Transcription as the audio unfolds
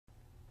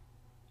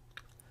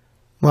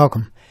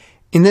Welcome.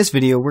 In this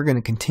video we're going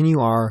to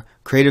continue our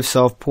creative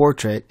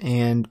self-portrait,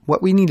 and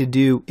what we need to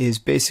do is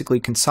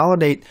basically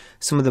consolidate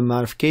some of the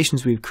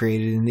modifications we've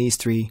created in these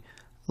three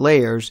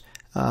layers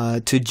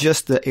to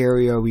just the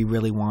area we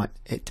really want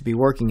it to be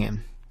working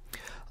in.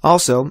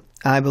 Also,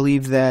 I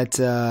believe that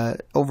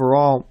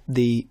overall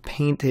the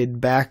painted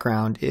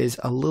background is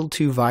a little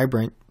too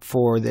vibrant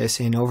for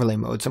this in overlay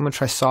mode, so I'm going to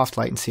try soft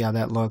light and see how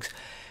that looks.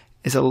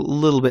 It's a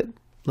little bit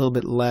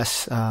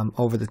less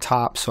over the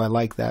top, so I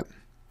like that.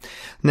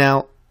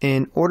 Now,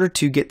 in order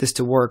to get this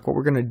to work, what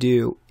we're going to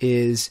do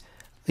is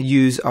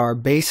use our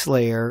base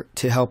layer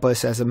to help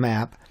us as a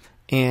map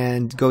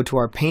and go to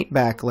our paint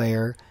back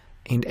layer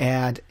and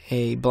add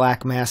a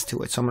black mask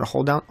to it. So I'm going to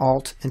hold down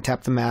Alt and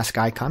tap the mask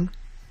icon,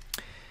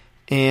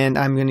 and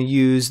I'm going to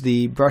use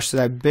the brush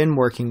that I've been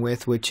working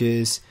with, which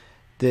is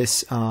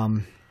this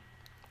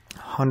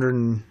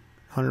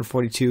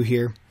 142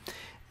 here,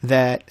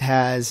 that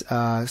has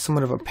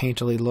somewhat of a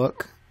painterly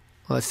look.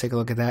 Let's take a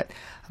look at that.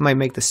 I might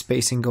make the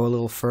spacing go a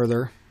little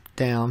further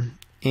down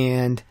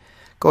and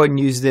go ahead and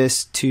use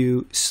this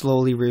to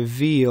slowly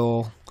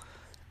reveal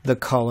the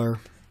color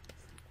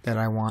that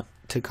I want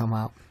to come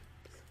out.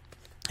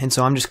 And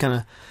so I'm just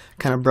gonna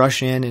kind of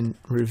brush in and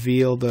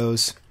reveal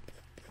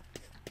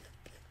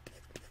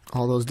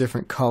all those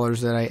different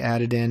colors that I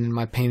added in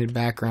my painted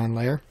background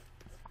layer.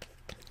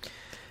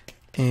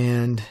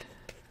 And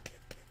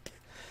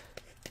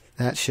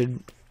that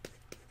should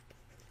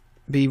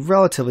be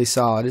relatively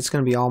solid. It's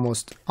going to be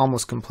almost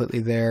completely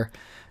there.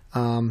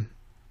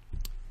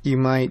 You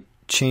might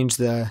change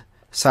the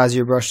size of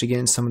your brush to get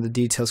in some of the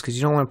details, because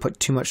you don't want to put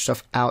too much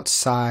stuff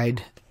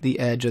outside the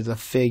edge of the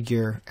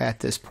figure at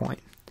this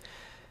point.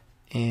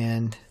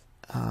 And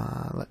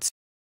let's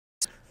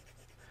see.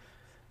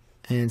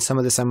 And some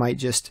of this I might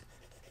just,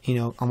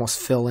 almost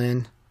fill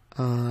in.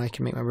 I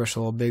can make my brush a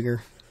little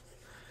bigger.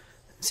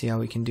 See how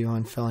we can do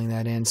on filling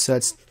that in. So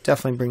it's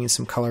definitely bringing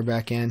some color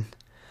back in.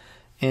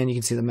 And you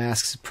can see the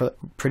mask is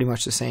pretty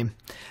much the same.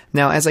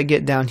 Now, as I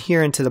get down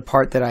here into the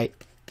part that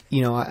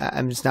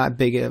I'm just not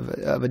big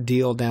of a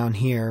deal down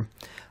here,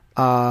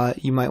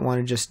 you might want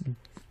to just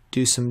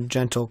do some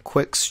gentle,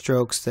 quick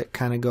strokes that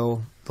kind of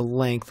go the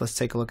length. Let's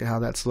take a look at how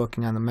that's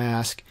looking on the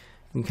mask.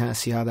 You can kind of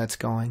see how that's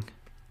going.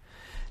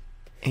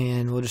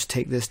 And we'll just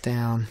take this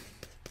down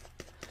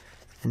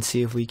and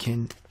see if we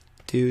can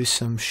do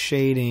some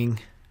shading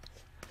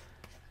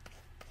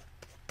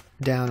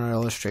down our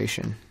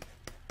illustration.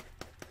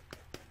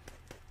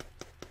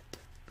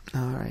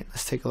 Alright,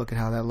 let's take a look at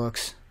how that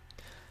looks.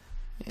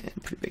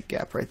 And pretty big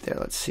gap right there.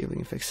 Let's see if we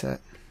can fix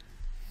that.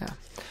 Yeah.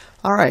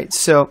 Alright,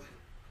 so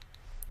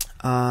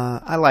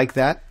I like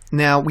that.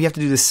 Now we have to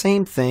do the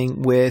same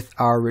thing with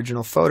our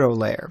original photo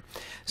layer.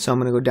 So I'm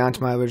going to go down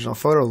to my original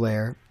photo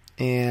layer,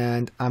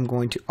 and I'm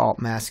going to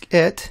Alt mask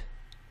it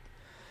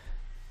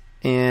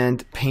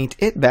and paint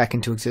it back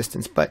into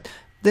existence. But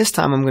this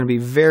time I'm going to be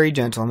very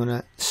gentle. I'm going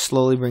to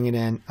slowly bring it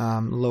in,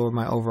 lower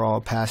my overall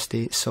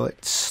opacity so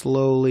it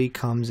slowly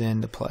comes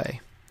into play.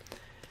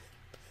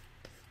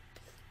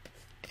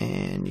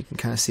 And you can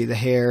kind of see the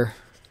hair.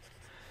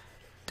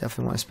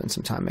 Definitely want to spend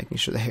some time making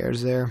sure the hair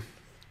is there.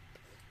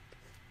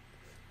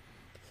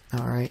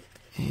 Alright,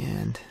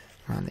 and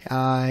around the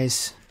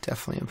eyes,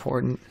 definitely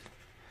important.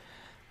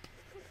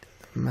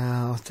 The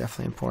mouth,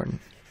 definitely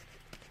important.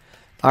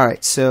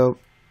 Alright, so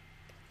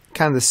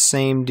kind of the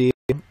same deal.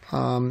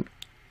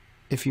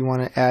 If you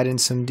want to add in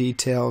some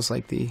details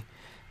like the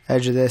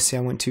edge of this, see, I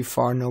went too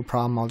far, no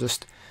problem. I'll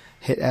just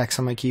hit X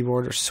on my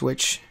keyboard or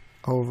switch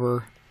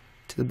over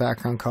to the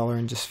background color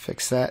and just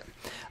fix that.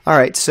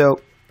 Alright, so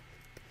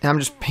I'm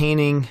just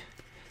painting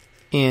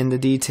in the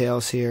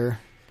details here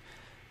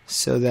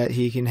so that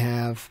he can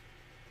have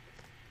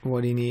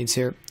what he needs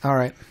here.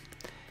 Alright,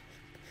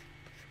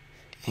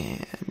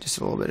 and just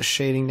a little bit of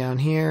shading down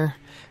here,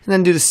 and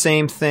then do the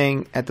same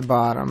thing at the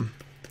bottom,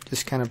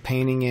 just kind of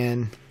painting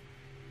in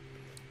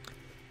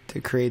to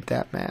create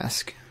that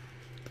mask.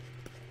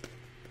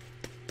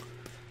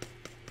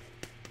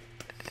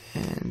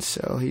 And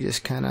so he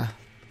just kind of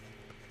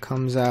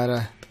comes out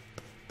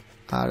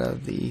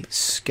of the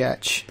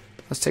sketch.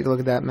 Let's take a look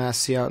at that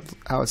mask, see how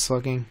it's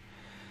looking.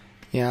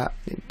 Yeah,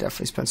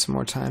 definitely spent some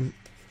more time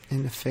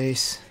in the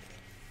face.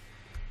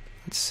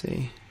 Let's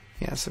see.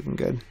 Yeah, it's looking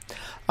good.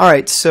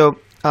 Alright, so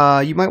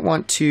you might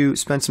want to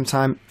spend some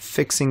time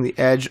fixing the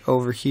edge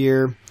over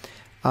here.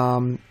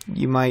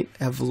 You might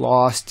have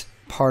lost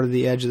part of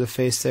the edge of the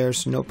face there,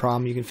 so no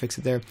problem, you can fix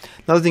it there.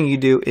 Another thing you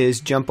do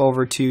is jump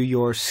over to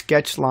your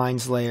sketch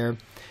lines layer,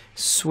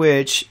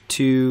 switch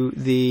to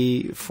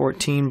the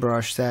 14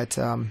 brush, that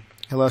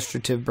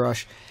illustrative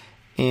brush,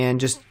 and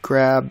just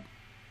grab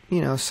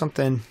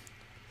something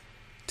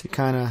to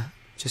kind of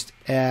just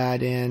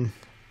add in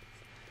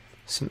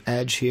some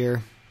edge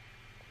here.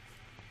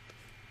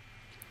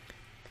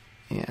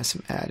 Yeah,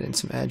 add in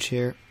some edge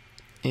here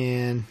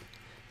and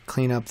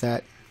clean up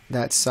that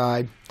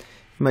side.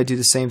 You might do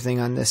the same thing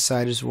on this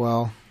side as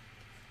well.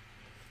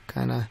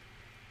 Kind of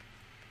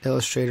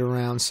illustrate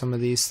around some of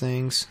these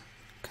things.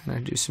 Kind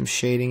of do some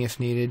shading if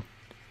needed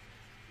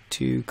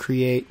to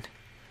create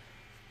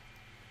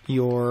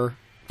your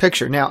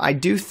picture. Now, I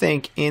do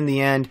think in the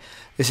end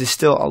this is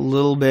still a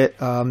little bit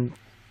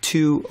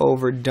too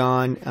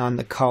overdone on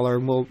the color.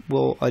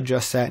 We'll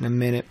adjust that in a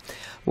minute.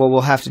 What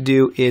we'll have to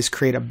do is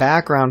create a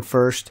background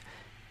first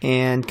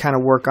and kind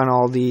of work on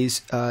all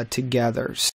these together.